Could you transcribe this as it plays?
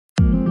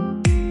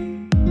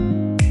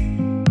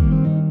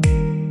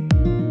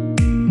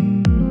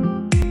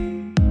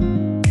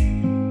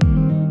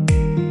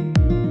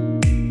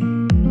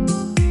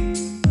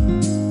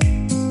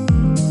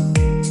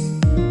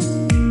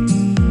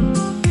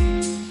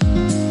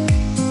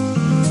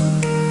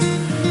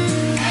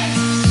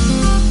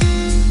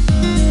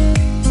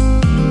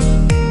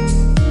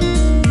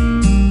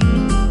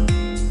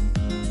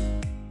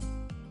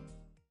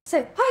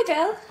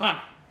Will.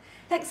 Hi.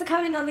 Thanks for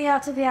coming on the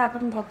Art of the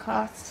Album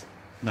podcast.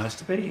 Nice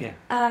to be here.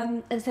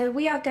 And so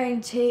we are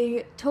going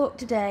to talk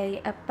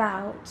today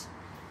about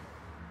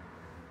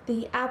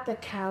the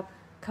ABACAB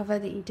cover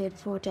that you did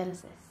for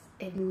Genesis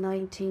in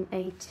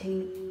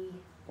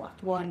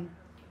 1981.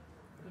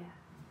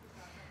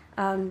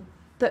 Yeah.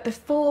 But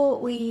before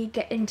we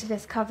get into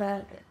this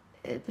cover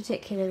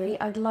particularly,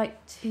 I'd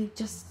like to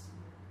just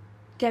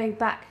go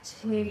back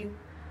to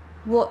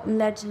what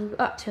led you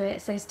up to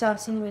it. So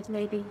starting with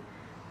maybe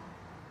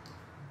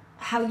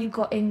how you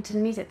got into the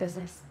music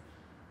business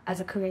as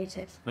a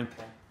creative.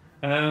 Okay.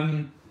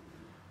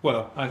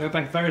 Well, I go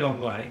back a very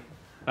long way,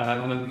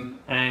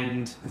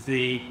 and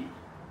the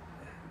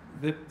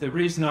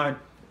reason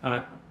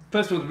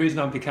first of all, the reason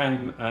I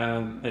became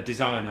a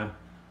designer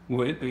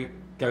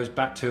goes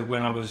back to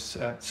when I was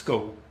at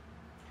school,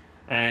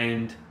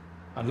 and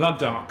I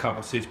loved art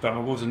classes, but I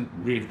wasn't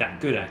really that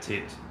good at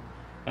it.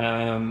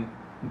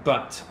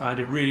 But I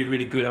had a really,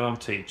 really good art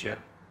teacher,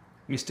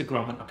 Mr.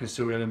 Grant, I can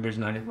still remember his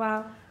name.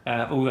 Wow.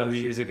 All those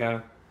years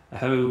ago,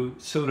 who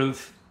sort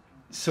of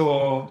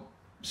saw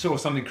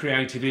something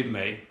creative in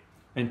me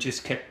and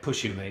just kept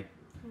pushing me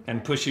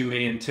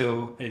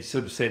until he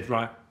sort of said,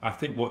 right, I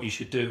think what you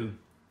should do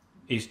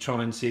is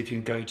try and see if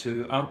you can go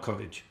to art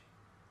college.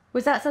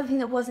 Was that something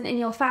that wasn't in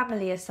your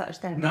family as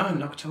such then? No,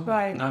 not at all.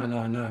 Right. No.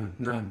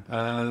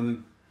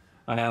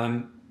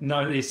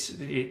 No, it's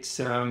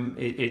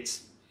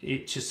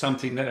just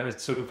something that I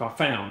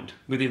found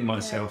within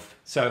myself. Yeah.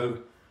 So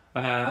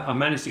I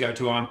managed to go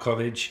to art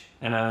college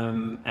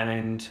and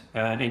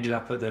ended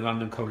up at the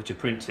London College of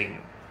Printing,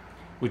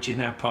 which is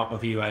now part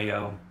of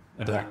UAL.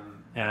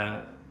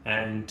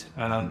 And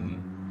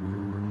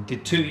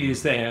did 2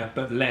 years there,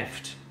 but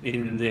left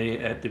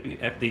at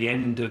the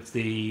end of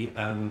the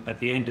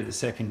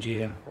second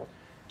year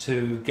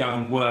to go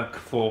and work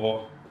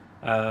for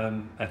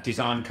a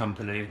design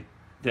company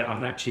that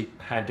I'd actually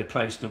had a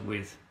placement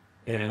with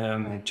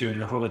during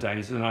the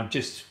holidays, and I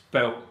just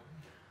felt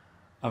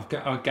I've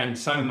gained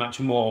so much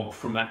more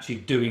from actually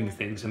doing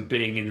things and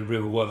being in the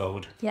real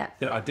world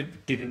that I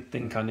didn't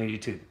think I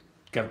needed to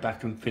go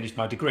back and finish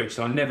my degree.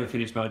 So I never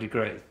finished my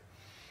degree.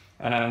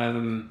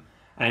 And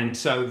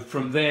so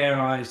from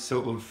there I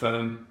sort of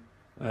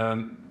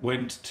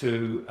went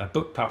to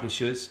book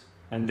publishers,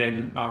 and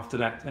then after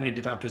that I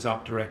ended up as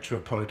art director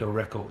of Polydor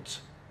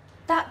Records.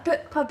 That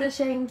book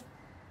publishing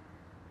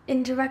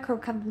into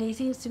record companies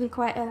seems to be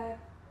quite a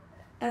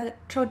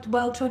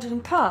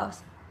well-trodden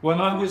path. Well,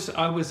 I was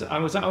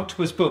at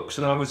Octopus Books,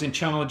 and I was in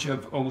charge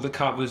of all the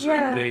covers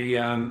and the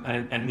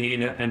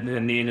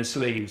inner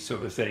sleeves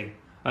sort of thing.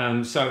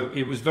 So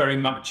it was very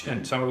much,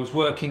 and so I was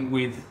working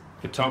with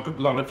a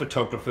lot of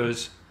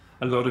photographers,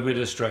 a lot of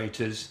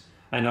illustrators,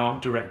 and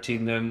art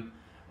directing them.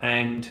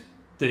 And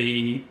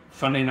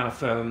funny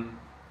enough,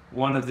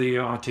 one of the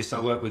artists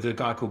I worked with, a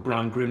guy called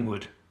Brian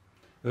Grimwood,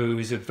 who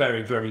is a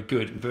very, very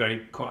good,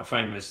 quite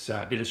famous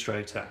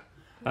illustrator,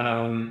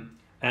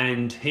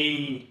 and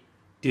he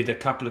did a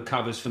couple of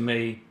covers for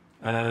me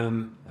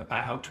at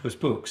Octopus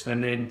Books,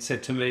 and then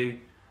said to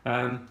me,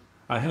 I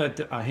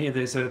hear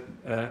there's a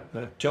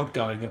job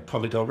going at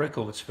Polydor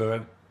Records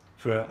for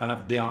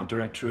the art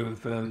director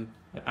of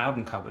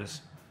album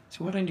covers.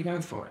 So why don't you go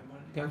for it?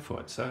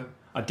 So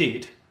I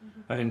did,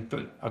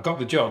 but I got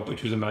the job,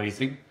 which was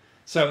amazing.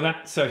 So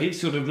he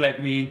sort of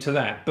led me into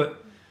that.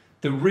 But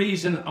the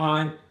reason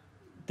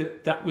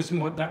that was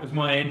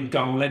my end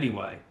goal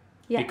anyway,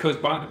 because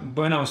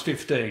when I was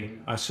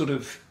 15, I sort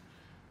of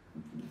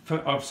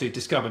obviously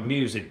discovered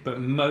music, but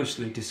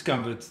mostly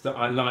discovered that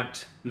I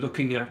liked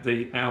looking at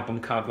the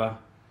album cover,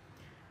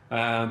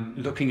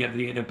 looking at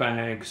the inner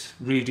bags,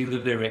 reading the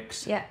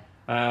lyrics.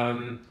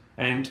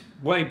 And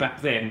way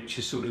back then, which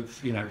is sort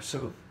of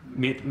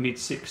mid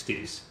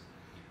 60s,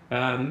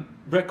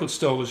 record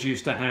stores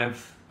used to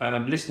have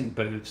listening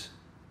booths.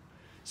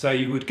 So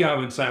you would go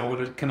and say, "Oh,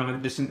 well, can I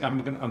listen?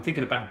 I'm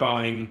thinking about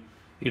buying,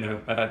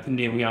 the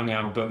Neil Young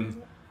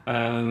album.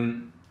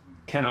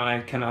 Can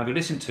I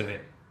listen to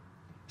it?"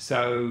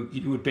 So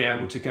you would be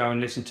able to go and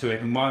listen to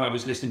it, and while I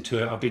was listening to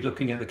it, I'd be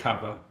looking at the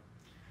cover.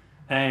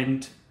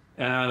 And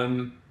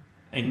in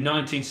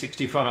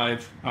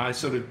 1965, I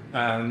sort of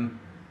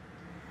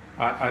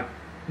I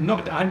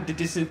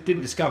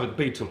didn't discover the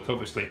Beatles,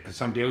 obviously, because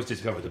somebody else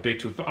discovered the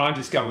Beatles, but I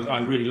discovered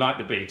I really liked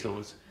the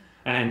Beatles,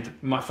 and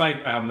my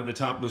favourite album at the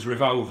time was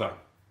Revolver,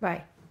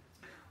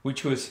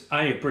 which was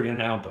a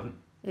brilliant album,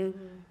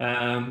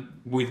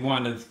 with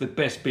one of the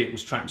best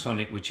Beatles tracks on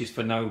it, which is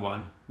For No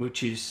One,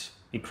 which is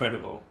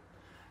incredible.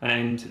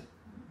 And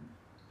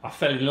I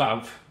fell in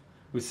love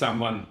with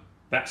someone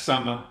that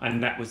summer,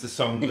 and that was the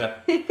song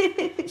that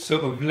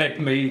sort of led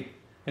me.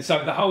 And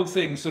so the whole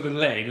thing sort of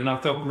led, and I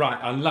thought, right,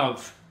 I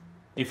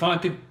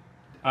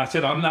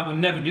said,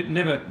 I'm never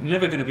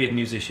going to be a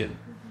musician.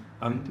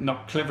 I'm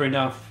not clever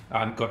enough, I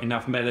haven't got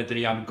enough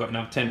melody, I haven't got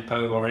enough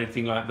tempo or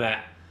anything like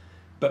that.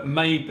 But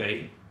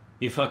maybe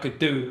if I could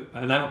do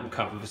an album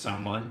cover for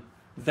someone,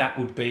 that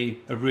would be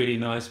a really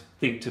nice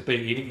thing to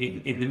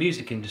be in the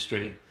music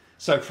industry.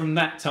 So from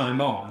that time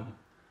on,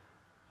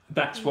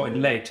 that's what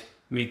led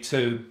me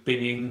to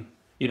being,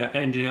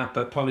 ending up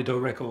at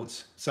Polydor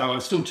Records. So I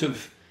sort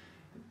of,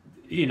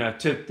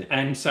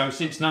 and so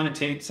since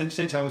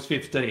I was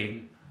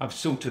 15, I've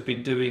sort of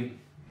been doing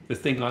the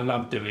thing I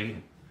love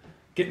doing,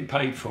 getting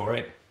paid for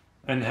it,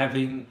 and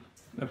having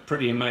a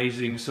pretty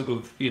amazing sort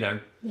of,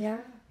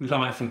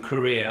 life and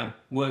career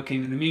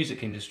working in the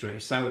music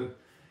industry. So,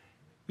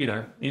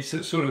 it's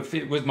a sort of,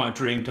 it was my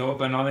dream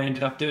job, and I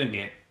ended up doing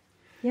it.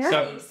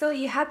 Yeah, so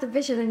you had the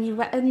vision and you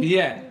made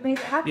it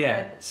happen.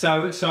 Yeah,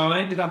 so I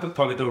ended up at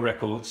Polydor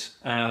Records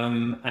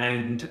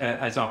and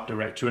as art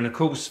director, and of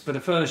course for the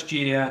first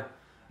year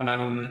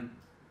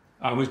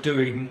I was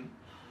doing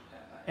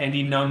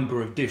any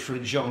number of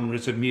different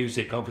genres of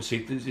music,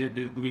 obviously,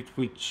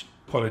 which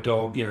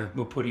Polydor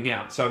were putting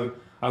out. So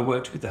I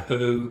worked with The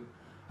Who,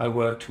 I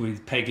worked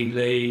with Peggy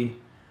Lee,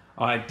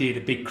 I did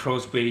a Bing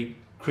Crosby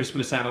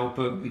Christmas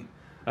album,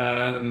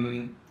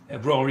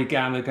 Rory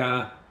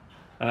Gallagher.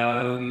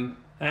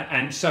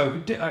 And so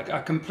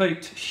a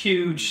complete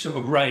huge sort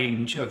of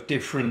range of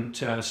different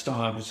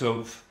styles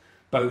of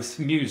both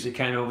music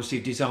and obviously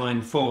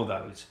design for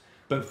those,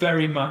 but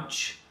very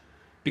much,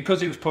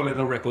 because it was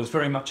Polydor Records,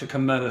 very much a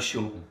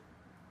commercial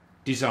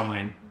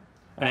design.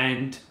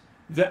 And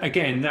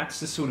again, that's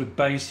the sort of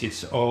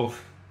basis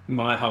of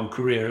my whole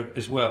career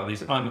as well,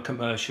 is I'm a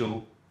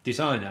commercial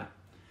designer,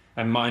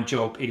 and my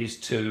job is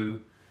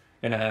to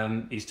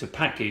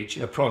package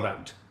a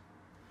product.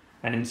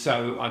 And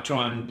so I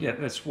try and,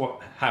 that's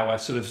how I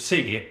sort of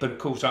see it. But of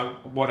course,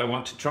 what I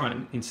want to try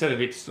and, instead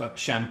of it's like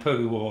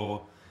shampoo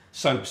or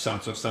soap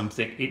suds or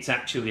something, it's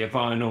actually it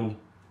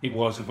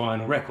was a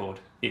vinyl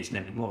record. It's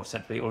never more,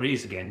 sadly, or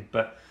is again.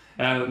 But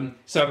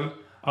so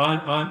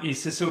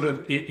it's a sort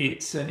of,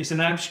 it's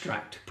an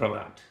abstract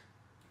product.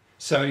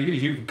 So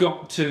you've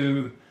got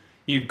to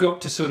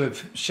sort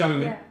of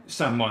show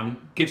someone,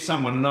 give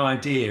someone an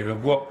idea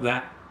of what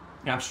that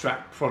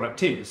abstract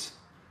product is.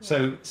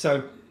 Yeah.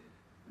 So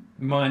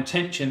my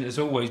intention has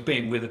always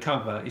been with a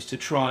cover is to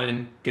try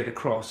and get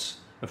across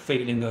a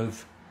feeling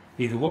of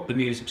either what the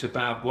music's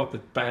about, what the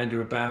band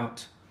are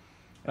about,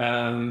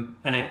 and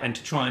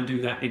to try and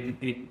do that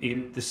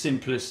in the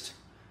simplest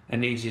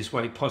and easiest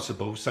way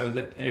possible, so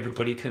that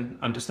everybody can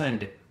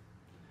understand it.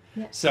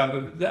 Yeah.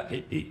 So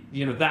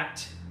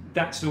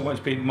that's always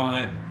been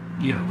my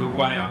the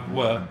way I've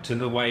worked, and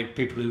the way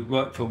people who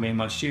work for me in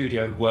my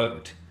studio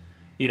worked.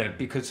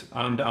 Because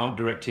I'm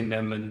directing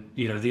them, and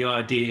the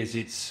idea is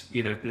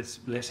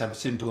let's have a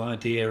simple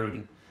idea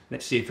and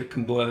let's see if it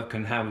can work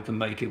and how we can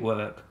make it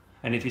work.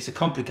 And if it's a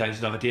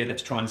complicated idea,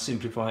 let's try and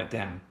simplify it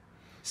down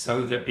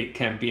so that it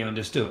can be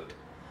understood.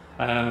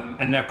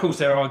 And of course,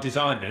 there are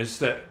designers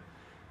that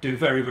do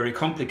very, very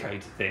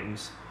complicated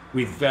things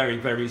with very,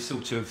 very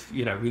sort of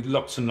with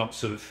lots and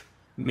lots of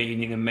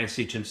meaning and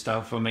message and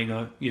stuff. I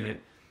mean, you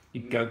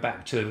can go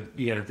back to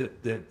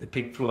the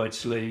Pink Floyd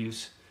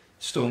sleeves.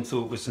 Storm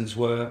Thorperson's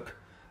work,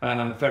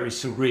 very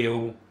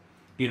surreal,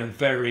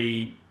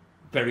 very,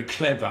 very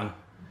clever,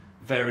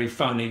 very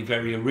funny,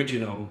 very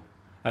original,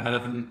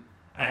 and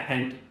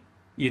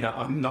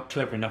I'm not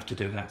clever enough to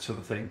do that sort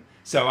of thing.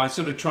 So I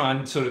sort of try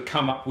and sort of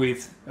come up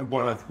with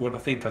what I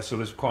think are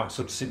sort of quite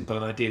sort of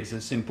simple ideas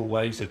and simple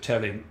ways of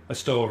telling a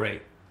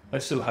story,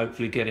 and still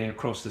hopefully getting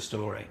across the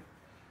story.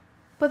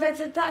 But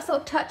that sort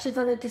of touches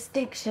on a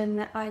distinction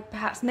that I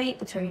perhaps made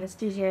between a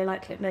studio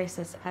like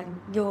Hypnosis and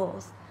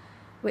yours,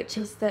 which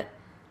is that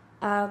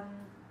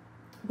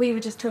we were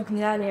just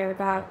talking earlier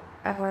about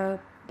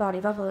Barney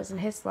Bubbles and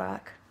his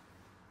work,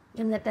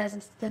 and that there's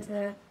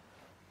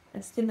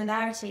a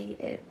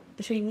similarity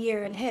between you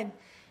and him,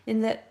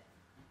 in that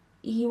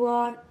you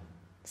are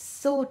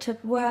sort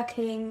of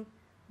working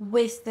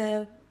with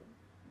the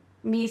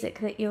music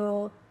that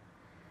you're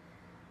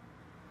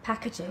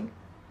packaging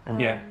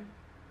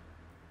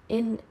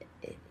in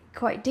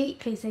quite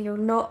deeply, so you're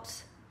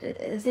not.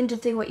 It's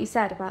interesting what you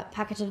said about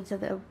packaging, so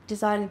that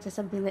designing for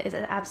something that is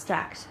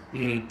abstract,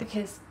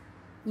 because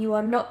you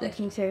are not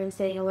looking through and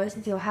saying, oh, this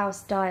is your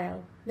house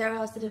style. There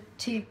are sort of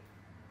two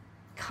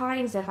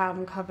kinds of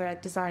album cover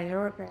design,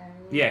 aren't there?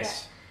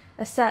 Yes.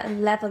 A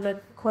certain level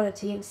of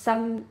quality and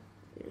some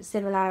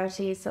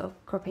similarities sort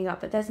of cropping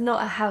up, but there's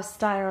not a house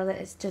style that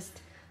is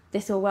just,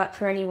 this will work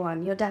for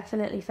anyone. You're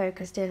definitely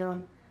focused in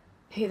on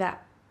who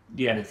that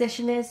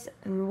musician is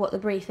and what the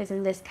brief is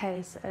in this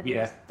case.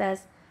 And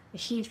there's a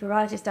huge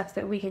variety of stuff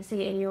that we can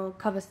see in your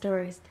cover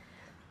stories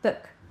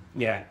book.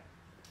 Yeah.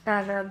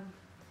 And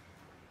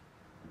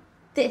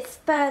it's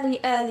fairly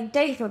early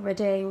days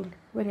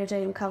when you're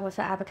doing cover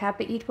for ABACAB,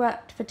 but you'd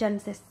worked for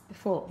Genesis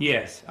before.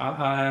 Yes,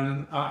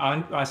 I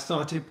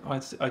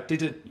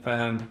did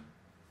a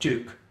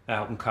Duke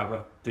album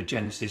cover for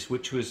Genesis,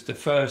 which was the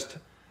first.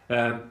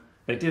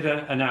 They did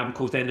an album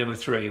called Their Number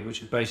 3,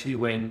 which was basically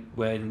when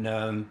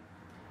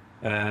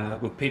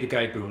Peter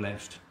Gabriel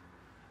left,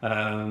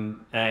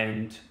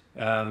 and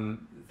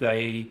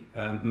they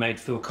made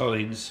Phil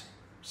Collins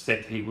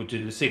said he would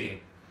do the singing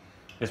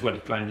as well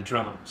as playing the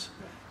drums.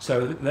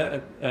 So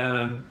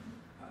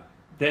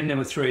Then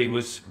number 3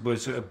 was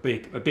a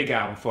big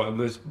album for him.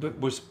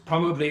 Was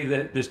probably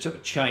the sort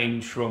of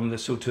change from the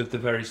sort of the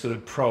very sort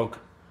of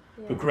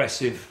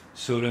progressive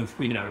sort of,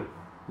 you know,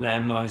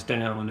 Lamb Lies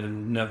Down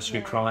and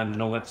Nursery Crime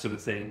and all that sort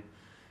of thing.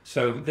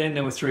 So then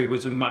number 3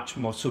 was a much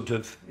more sort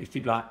of, if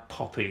you like,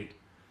 poppy,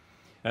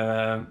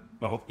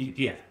 well,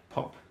 yeah,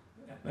 pop,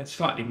 a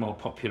slightly more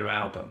popular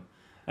album.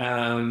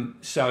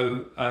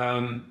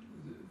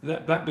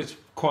 That was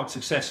quite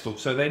successful.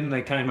 So then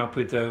they came up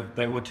with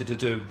they wanted to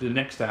do the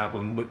next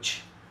album,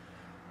 which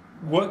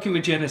working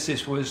with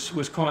Genesis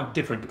was quite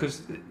different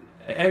because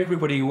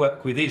everybody you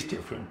work with is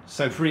different.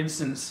 So for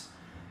instance,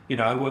 you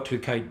know, I worked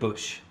with Kate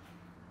Bush.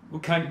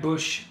 Well, Kate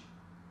Bush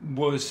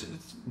was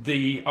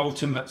the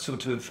ultimate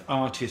sort of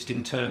artist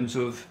in terms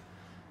of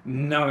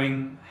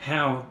knowing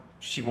how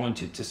she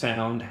wanted to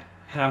sound,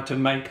 how to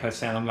make her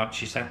sound like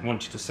she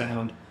wanted to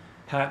sound,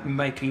 how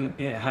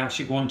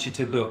she wanted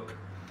to look,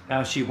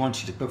 how she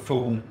wanted to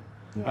perform.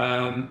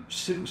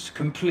 She was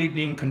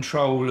completely in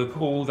control of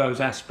all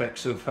those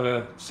aspects of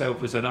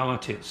herself as an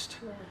artist,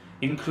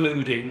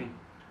 including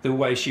the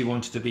way she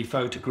wanted to be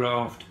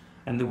photographed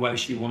and the way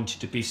she wanted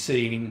to be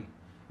seen,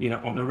 you know,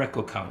 on a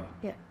record cover.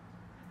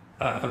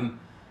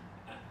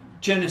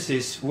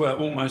 Genesis were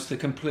almost the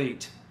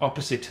complete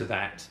opposite to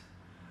that,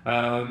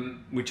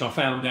 which I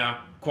found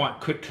out quite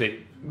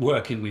quickly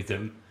working with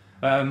them.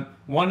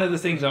 One of the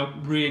things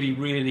I'm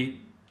really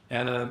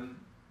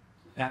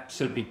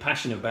absolutely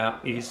passionate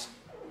about is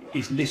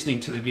listening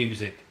to the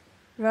music.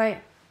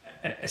 Right.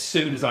 As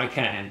soon as I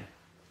can.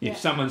 If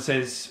someone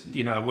says,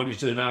 you know, I want you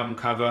to do an album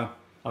cover,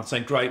 I'll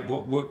say, great,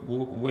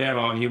 where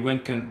are you?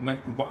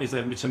 What is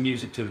there some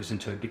music to listen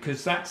to?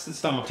 Because that's the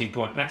starting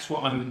point. That's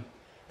what I'm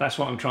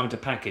trying to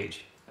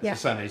package,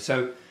 as I say.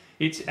 So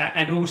it's,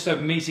 and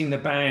also meeting the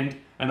band,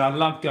 and I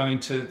love going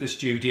to the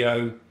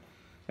studio,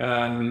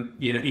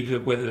 you know, either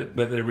whether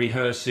they're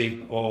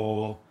rehearsing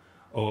or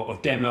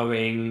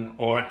demoing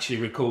or actually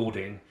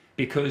recording,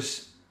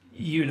 because,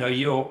 you know,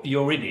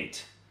 you're in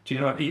it. Do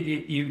you know,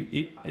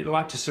 I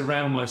like to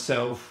surround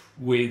myself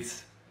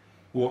with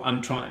what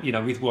I'm trying, you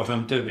know, with what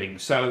I'm doing.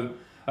 So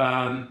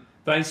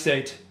they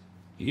said,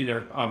 you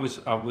know, I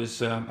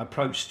was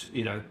approached,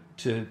 you know,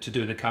 to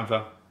do the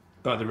cover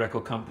by the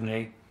record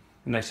company,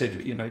 and they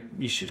said, you know,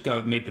 you should go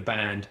and meet the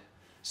band.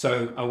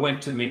 So I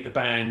went to meet the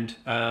band,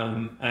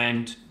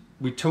 and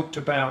we talked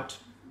about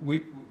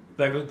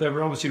they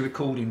were obviously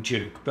recording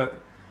Duke,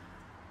 but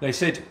they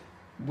said,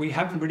 we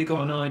haven't really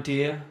got an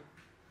idea.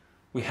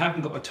 We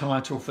haven't got a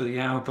title for the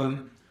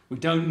album. We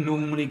don't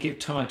normally give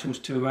titles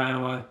to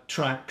our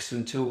tracks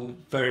until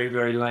very,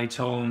 very late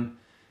on.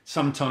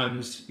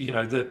 Sometimes, you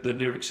know, the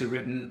lyrics are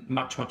written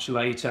much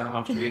later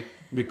after we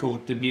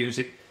record the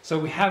music. So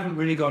we haven't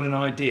really got an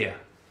idea.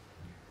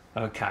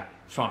 Okay,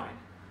 fine.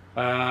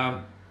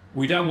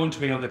 We don't want to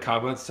be on the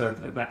cover, so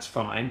that's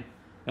fine.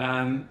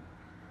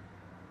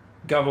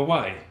 Go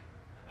away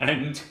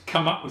and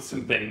come up with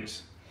some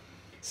things.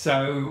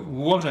 So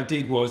what I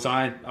did was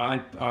I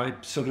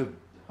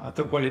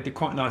thought, well, it'd be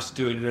quite nice to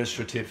do an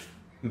illustrative,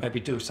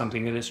 maybe do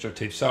something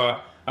illustrative. So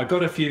I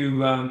got a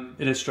few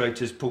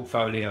illustrators'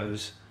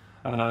 portfolios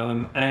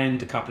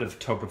and a couple of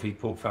photography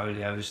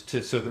portfolios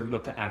to sort of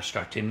look at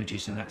abstract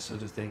images and that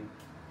sort of thing.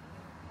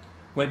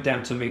 Went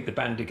down to meet the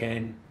band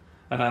again.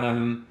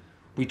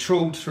 We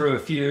trawled through a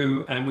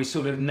few and we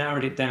sort of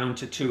narrowed it down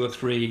to 2 or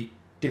 3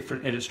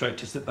 different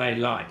illustrators that they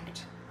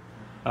liked.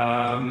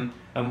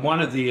 And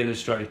one of the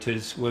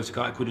illustrators was a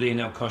guy called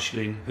Lionel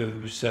Cochelin,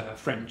 who's a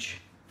French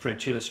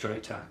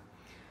illustrator.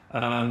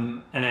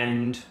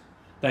 And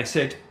they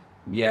said,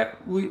 yeah,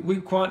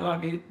 we quite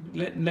like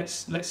it.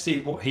 Let's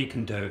see what he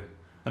can do.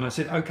 And I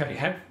said,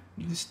 okay,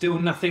 still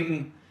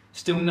nothing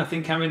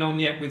coming on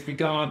yet with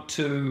regard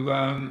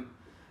to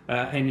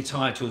any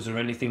titles or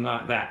anything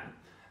like that.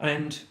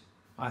 And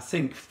I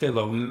think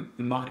Phil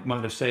might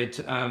have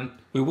said,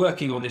 we're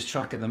working on this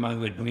track at the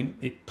moment. I mean,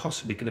 it's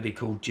possibly going to be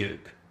called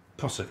Duke,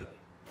 possibly.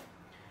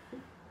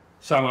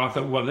 So I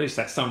thought, well, at least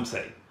that's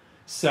something.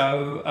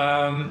 So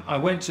I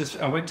went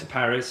to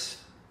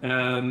Paris,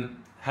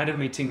 had a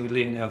meeting with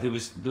Lionel, who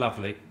was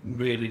lovely,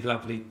 really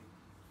lovely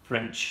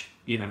French,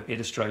 you know,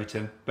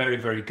 illustrator, very,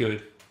 very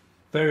good,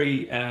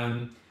 very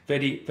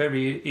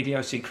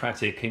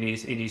idiosyncratic in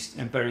his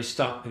and very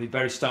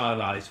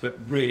stylized, but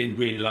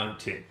really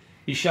liked it.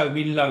 He showed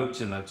me loads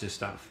and loads of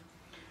stuff,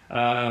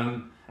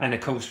 and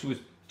of course was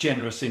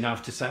generous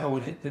enough to say,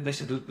 oh, they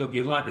said, look,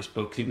 you like this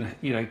book, you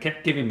know,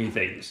 kept giving me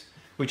things,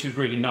 which was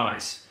really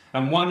nice.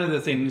 And one of the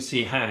things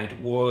he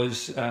had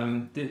was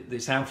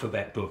this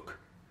alphabet book,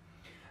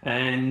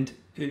 and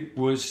it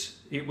was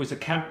a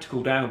character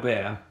called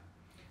Albert,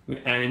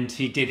 and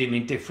he did him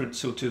in different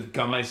sort of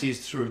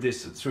guises through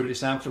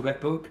this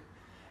alphabet book,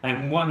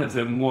 and one of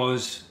them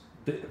was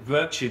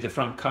virtually the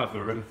front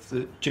cover of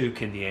the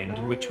Duke in the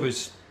end, which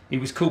was, he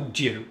was called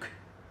Duke,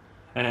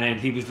 and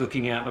he was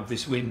looking out of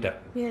this window.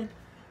 Yeah.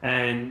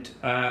 And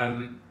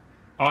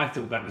I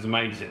thought that was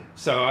amazing.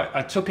 So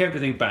I took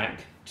everything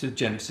back to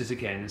Genesis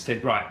again and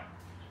said, right,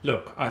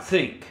 look, I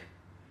think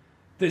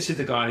this is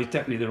the guy. He's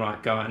definitely the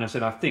right guy. And I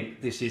said, I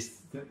think this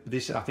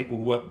I think will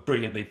work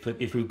brilliantly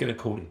if we were going to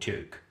call it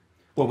Duke.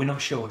 Well, we're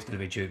not sure it's going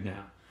to be Duke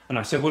now. And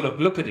I said, well,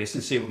 look at this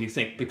and see what you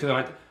think,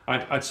 because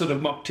I'd sort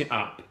of mocked it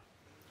up,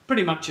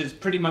 pretty much as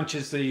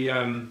the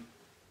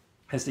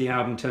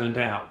album turned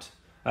out,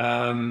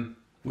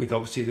 with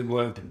obviously the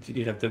word,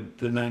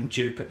 the name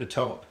Duke at the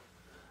top,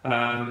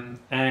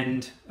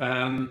 and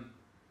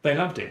they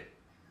loved it.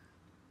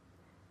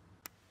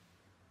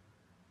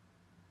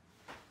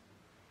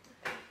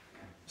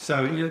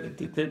 So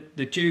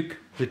the Duke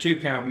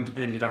album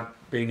ended up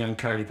being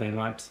okay.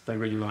 They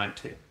really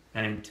liked it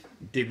and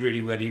did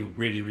really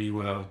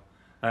well.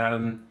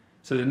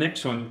 So the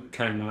next one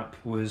came up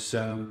was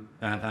a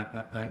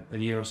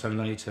year or so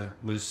later,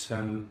 was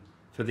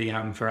for the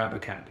album for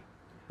ABACAB.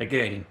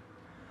 Again,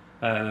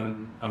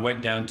 I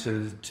went down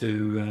to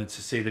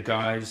see the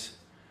guys.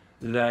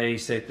 They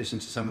said, listen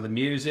to some of the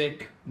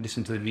music, and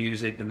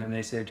then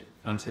I said,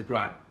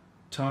 right,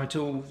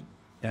 title,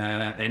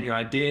 any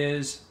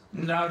ideas?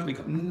 No, we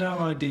got no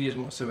ideas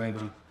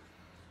whatsoever.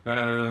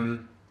 I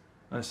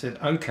said,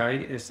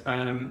 okay,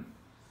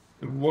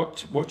 what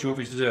do you want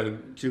me to do?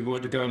 Do you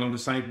want to go along the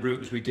same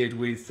route as we did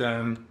with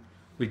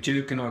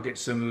Duke, and I'll get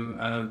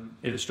some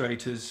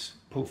illustrators'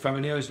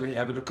 portfolios, really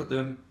have a look at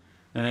them,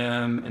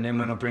 and then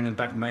when I bring them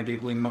back, maybe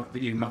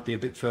you might be a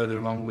bit further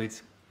along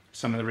with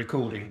some of the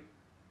recording.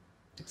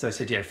 So I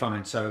said, yeah,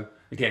 fine. So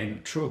again,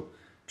 trying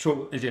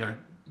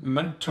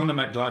to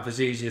make life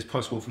as easy as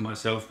possible for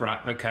myself. Right,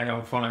 okay,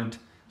 I'll find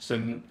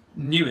some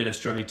new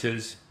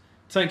illustrators,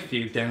 take a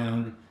few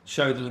down,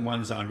 show them the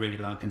ones I really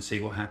like, and see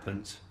what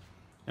happens.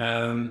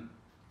 Went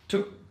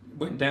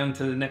down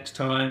to the next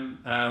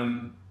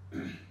time,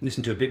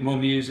 listened to a bit more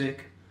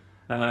music,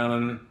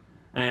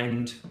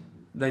 and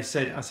they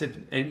said, I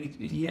said,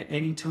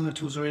 any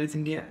titles or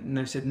anything yet? And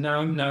they said,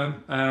 no.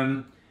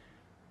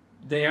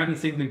 The only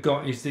thing we've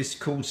got is this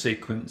chord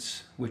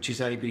sequence, which is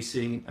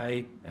ABACAB.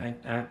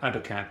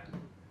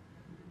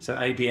 So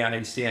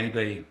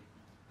ABACAB.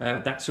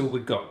 That's all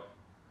we've got.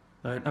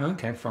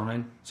 Okay,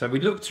 fine. So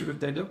we looked through.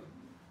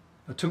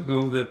 I took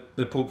all the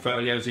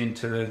portfolios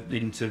into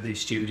the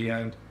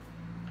studio.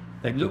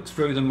 They looked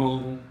through them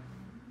all.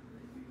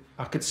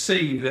 I could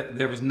see that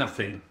there was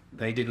nothing.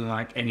 They didn't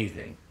like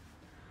anything.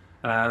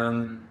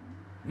 And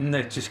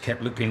they just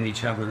kept looking at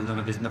each other, and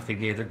there's nothing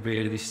here that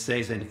really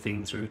says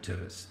anything through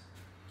to us.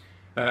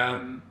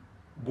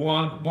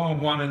 While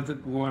one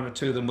or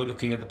two of them were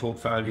looking at the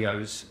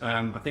portfolios,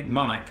 I think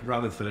Mike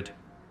Rutherford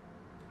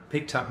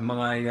picked up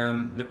my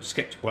little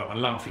sketch. Well, I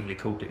laughingly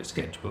called it a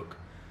sketchbook,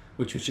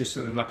 which was just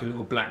sort of like a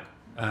little black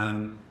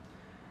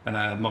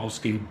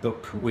moleskin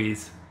book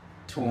with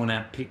torn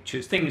out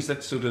pictures, things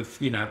that sort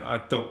of, I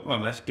thought, well,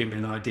 let's give me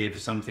an idea for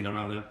something or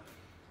other.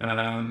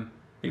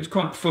 It was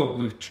quite full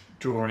with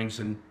drawings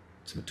and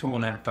some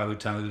torn out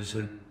photos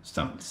and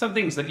some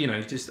things that,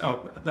 just,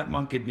 that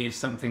might give me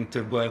something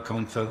to work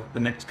on for the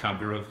next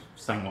cover of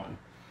someone.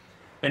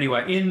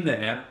 Anyway, in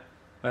there,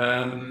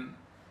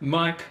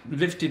 Mike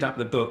lifted up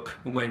the book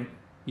and went,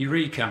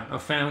 Eureka, I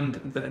found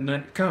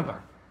the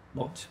cover.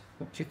 What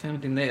you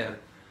found in there?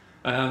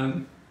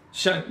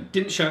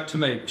 Didn't show it to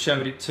me,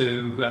 showed it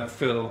to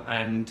Phil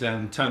and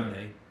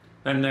Tony,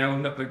 and they all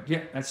looked,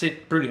 yeah, that's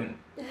it, brilliant.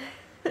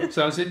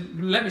 So I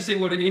said, let me see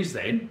what it is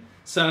then.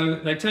 So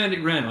they turned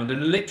it round,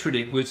 and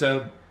literally it was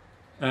I'd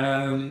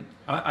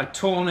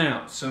torn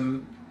out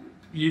some,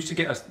 used to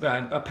get a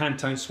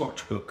Pantone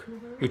swatch book,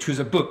 which was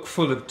a book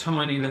full of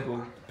tiny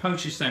little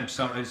postage stamp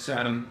size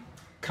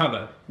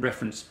colour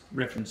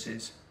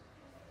references.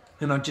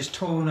 And I'd just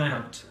torn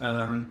out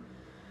a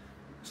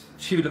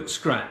few little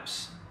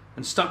scraps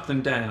and stuck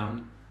them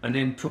down, and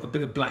then put a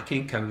bit of black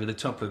ink over the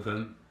top of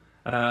them,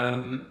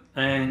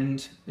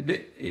 and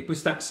it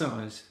was that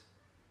size.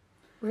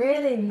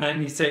 Really?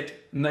 And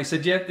they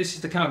said, yeah, this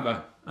is the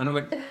cover. And I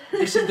went,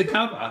 this is the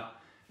cover?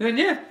 They went,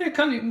 yeah,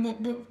 go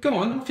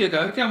on, off you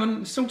go, come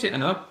and sort it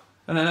out.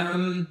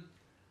 And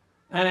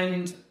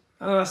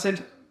I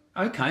said,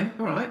 okay,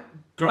 all right,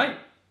 great,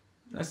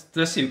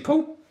 that's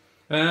simple.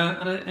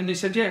 And they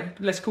said, yeah,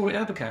 let's call it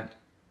ABACAB.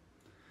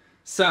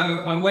 So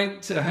I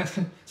went, so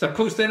of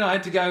course then I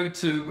had to go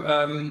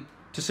to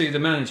see the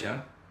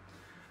manager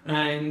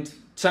and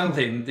tell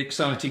him the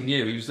exciting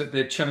news that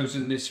they'd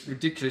chosen this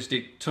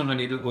ridiculously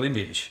tiny little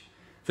image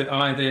that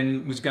I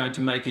then was going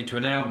to make into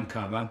an album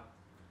cover.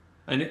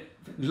 And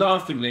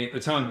laughingly at the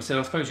time he said,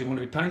 I suppose you want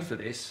to be paid for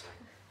this?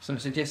 So I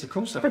said, yes, of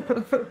course I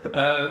will.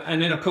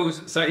 And then of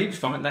course, so he was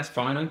fine, that's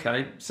fine,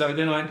 okay. So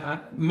then I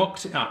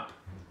mocked it up,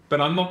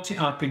 but I mocked it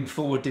up in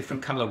 4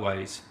 different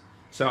colourways.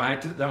 So I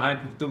had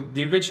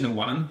the original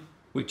one,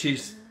 which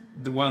is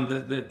the one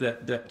that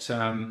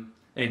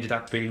ended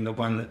up being the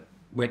one that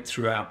went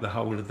throughout the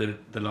whole of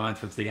the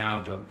life of the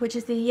album. Which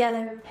is the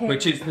yellow pin.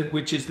 Which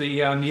is the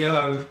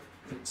yellow.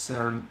 It's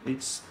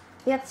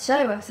You have to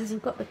show us as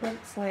you've got the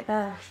prints like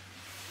there.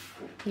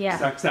 Yeah.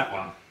 So it's that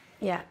one.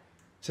 Yeah.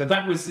 So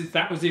that was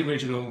the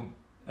original.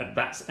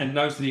 And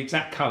those are the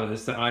exact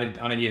colours that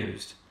I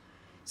used.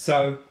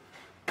 So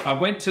I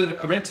went to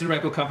the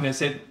record company and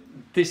said,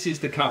 this is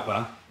the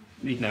cover.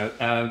 you know,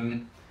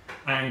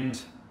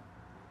 and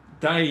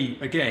they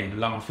again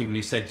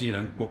laughingly said, you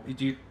know, what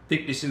do you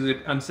think this is?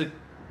 And I said,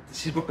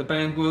 this is what the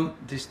band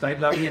want. They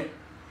love it.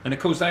 And of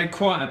course, they had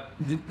quite a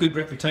good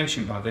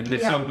reputation by then. They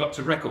sold lots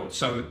of records.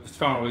 So as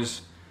far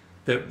as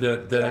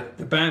the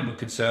band were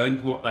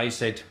concerned, what they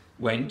said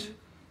went.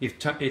 If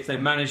their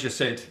manager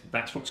said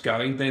that's what's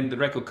going, then the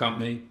record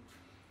company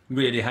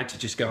really had to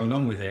just go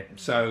along with it.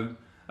 So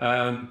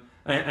and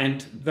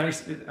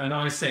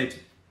I said,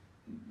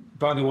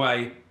 by the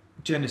way,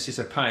 Genesis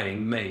are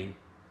paying me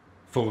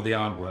for the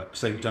artwork,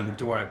 so you don't have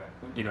to worry about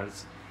it. You know,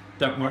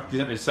 don't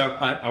worry. So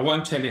I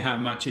won't tell you how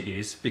much it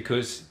is,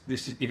 because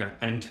this is, you know,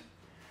 and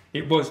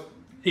it was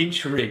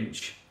inch for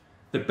inch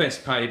the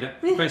best paid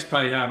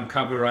album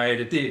cover I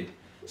ever did.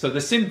 So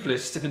the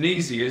simplest and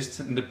easiest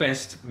and the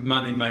best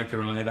money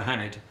maker I ever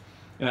had.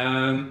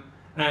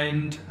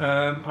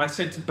 I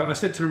said to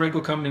the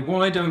record company,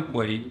 why don't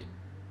we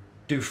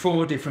do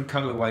 4 different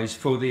colourways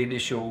for the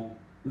initial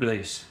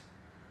release?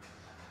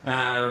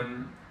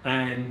 And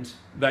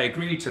they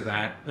agreed to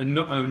that. And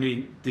not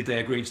only did they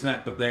agree to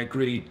that, but they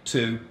agreed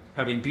to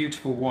having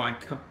beautiful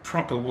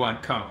proper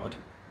white card,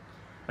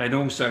 and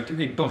also to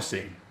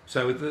embossing.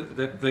 So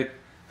the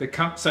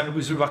cut, so it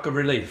was like a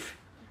relief.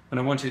 And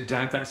I wanted to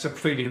have that sort of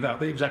feeling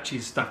that it was actually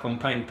stuck on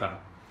paper.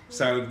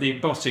 So the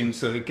embossing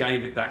sort of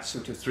gave it that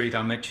sort of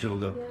 3-dimensional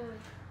look,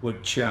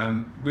 which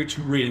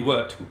really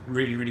worked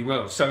really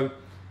well. So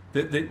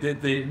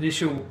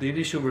the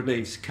initial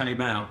release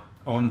came out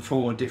on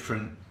 4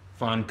 different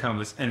fine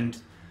covers, and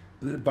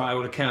by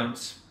all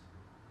accounts,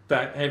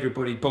 that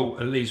everybody bought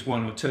at least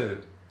 1 or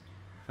 2.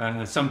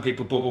 Some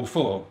people bought all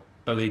 4,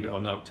 believe it or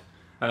not.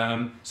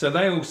 So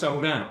they all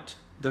sold out.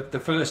 The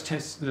first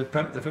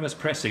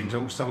pressings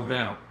all sold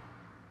out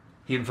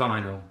in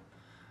vinyl,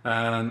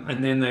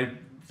 and then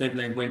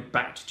they went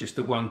back to just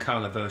the 1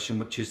 colour version,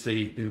 which is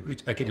the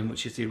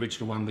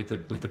original one with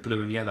the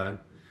blue and yellow,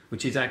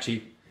 which is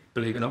actually,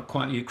 believe it or not,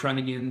 quite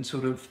Ukrainian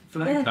sort of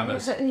flag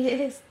colours. It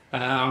is.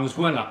 I was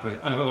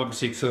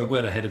obviously sort of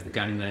well ahead of the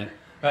game there.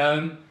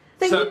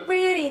 So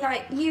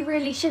you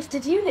really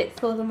shifted units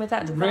for them with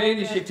that design.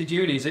 Really shifted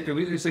units.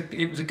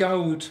 It was a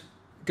gold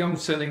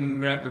selling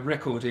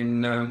record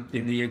in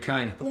the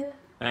UK,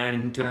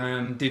 and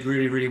did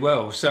really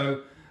well.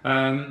 So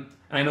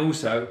and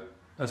also,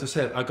 as I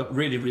said, I got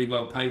really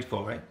well paid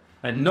for it.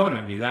 And not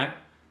only that,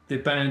 the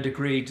band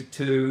agreed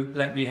to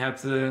let me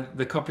have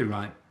the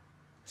copyright.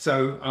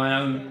 So I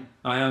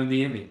own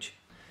the image.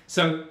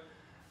 So,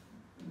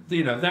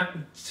 you know, that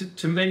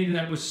to me,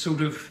 that was sort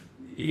of,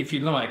 if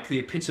you like, the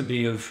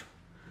epitome of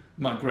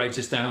my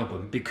greatest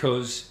album,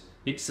 because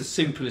it's the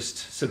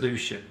simplest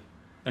solution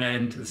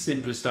and the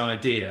simplest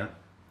idea,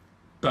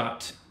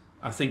 but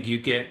I think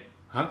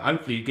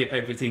hopefully you get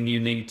everything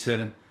you need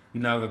to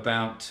know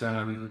about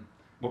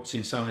what's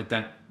inside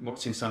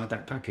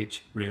that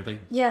package, really.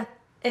 Yeah,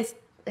 it's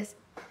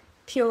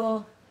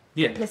pure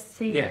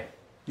simplicity.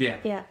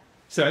 Yeah.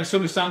 So it's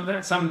sort of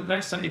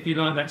that's if you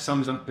like, that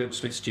sums up Bill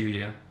Smith's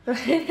studio.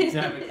 It's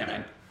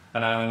ABACAB.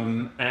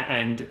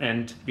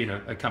 And you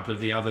know, a couple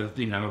of the other,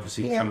 you know,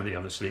 obviously some of the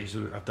other sleeves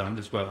I've done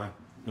as well. I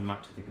think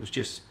it was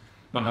just,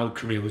 my whole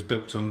career was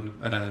built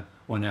on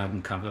 1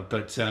 album cover,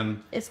 but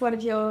it's one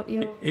of your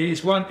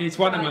it's one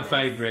of my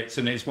favourites,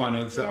 and it's one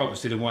of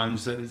obviously the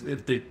ones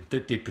that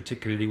did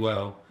particularly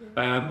well.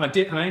 I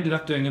ended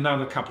up doing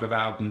another couple of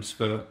albums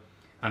for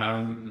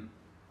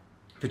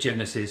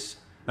Genesis,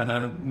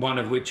 one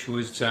of which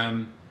was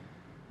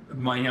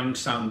my young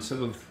son,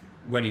 sort of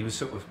when he was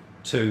sort of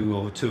 2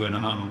 or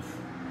 2.5.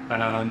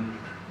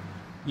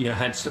 You know,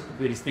 had sort of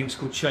these things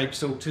called shape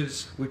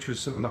sorters, which was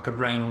sort of like a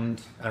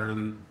round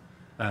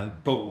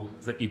ball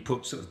that you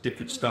put sort of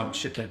different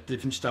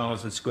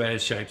stars and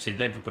squares shapes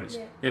in.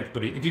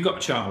 Everybody, if you've got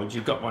a child,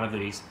 you've got one of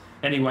these.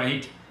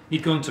 Anyway,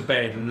 he'd gone to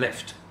bed and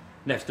left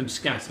them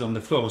scattered on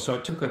the floor. So I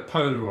took a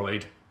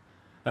Polaroid,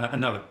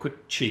 another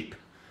quick cheap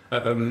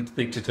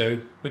thing to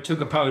do, but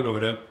took a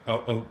Polaroid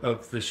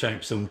of the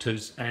shape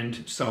sorters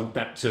and sold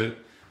that to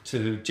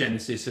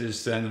Genesis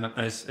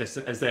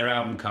as their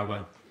album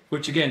cover,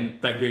 which again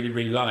they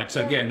really liked.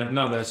 So again,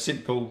 another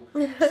simple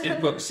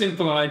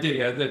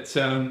idea that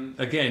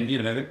again,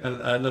 you know,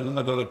 a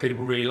lot of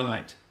people really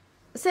liked.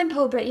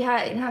 Simple, but you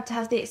have to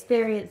have the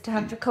experience, to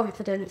have the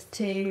confidence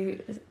to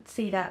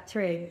see that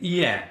through.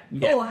 Yeah.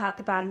 Or have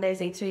the band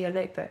nosing through your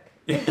notebook.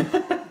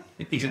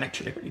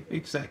 Exactly.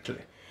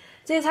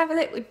 So let's have a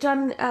look. We've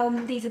done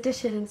these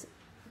editions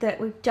that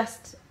we've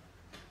just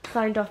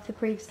signed off the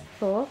briefs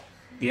for.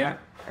 Yeah.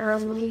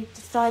 We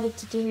decided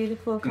to do the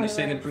 4 colours. Can you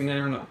see them bring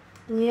there or not?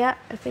 Yeah,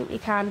 I think you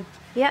can.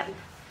 Yep.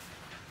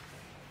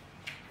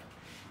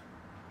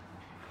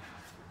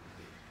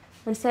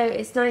 And so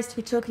it's nice to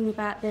be talking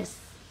about this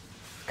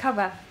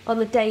cover on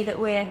the day that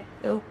we've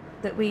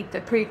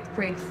approved the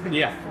brief.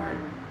 Yeah.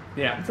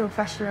 It's all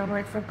professional,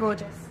 it's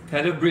gorgeous.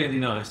 They look really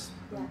nice.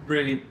 Yeah.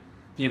 Really,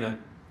 you know,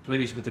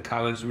 pleased with the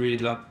colours. Really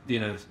love, you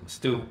know,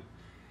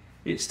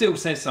 it still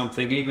says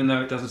something, even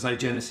though it doesn't say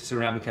Genesis or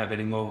ABACAB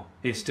anymore.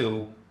 It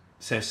still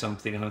says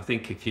something, and I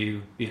think if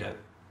you know,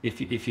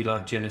 if you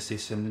like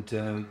Genesis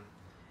and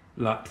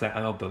like that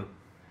album,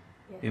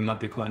 it might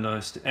be quite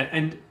nice.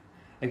 And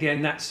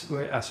again, that's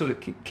where I sort of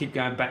keep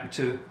going back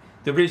to.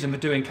 The reason for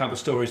doing Cover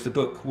Stories, the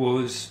book,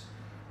 was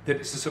that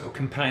it's a sort of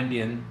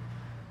companion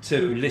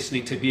to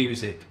listening to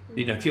music.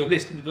 You know, if you're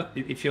listening,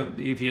 if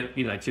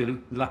you're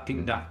lucky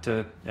enough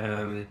to,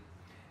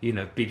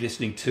 be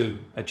listening to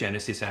a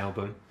Genesis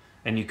album,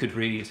 and you could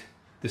read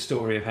the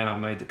story of how I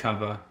made the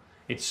cover,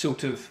 it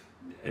sort of,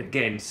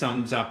 again,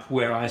 sums up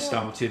where I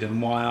started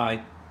and why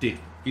I did,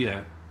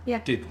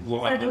 did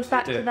what I wanted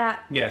back to do. to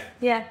that. Yeah.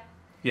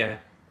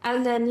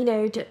 And then,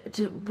 we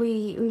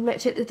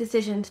took the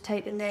decision to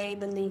take the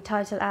name and the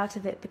title out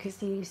of it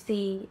because you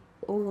see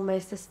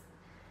almost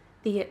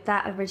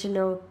that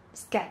original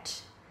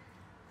sketch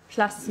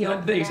plus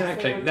your...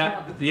 Exactly.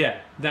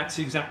 That's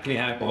exactly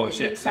how it was.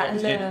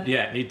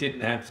 It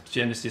didn't have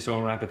Genesis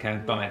or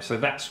ABACAB by it. So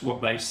that's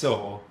what they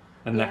saw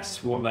and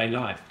that's what they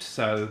liked.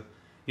 So,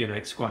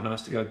 it's quite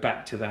nice to go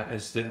back to that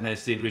as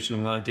the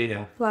original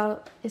idea.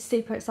 Well, it's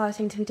super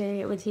exciting to be doing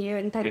it with you,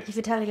 and thank you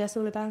for telling us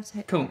all about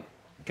it. Cool.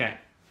 Okay.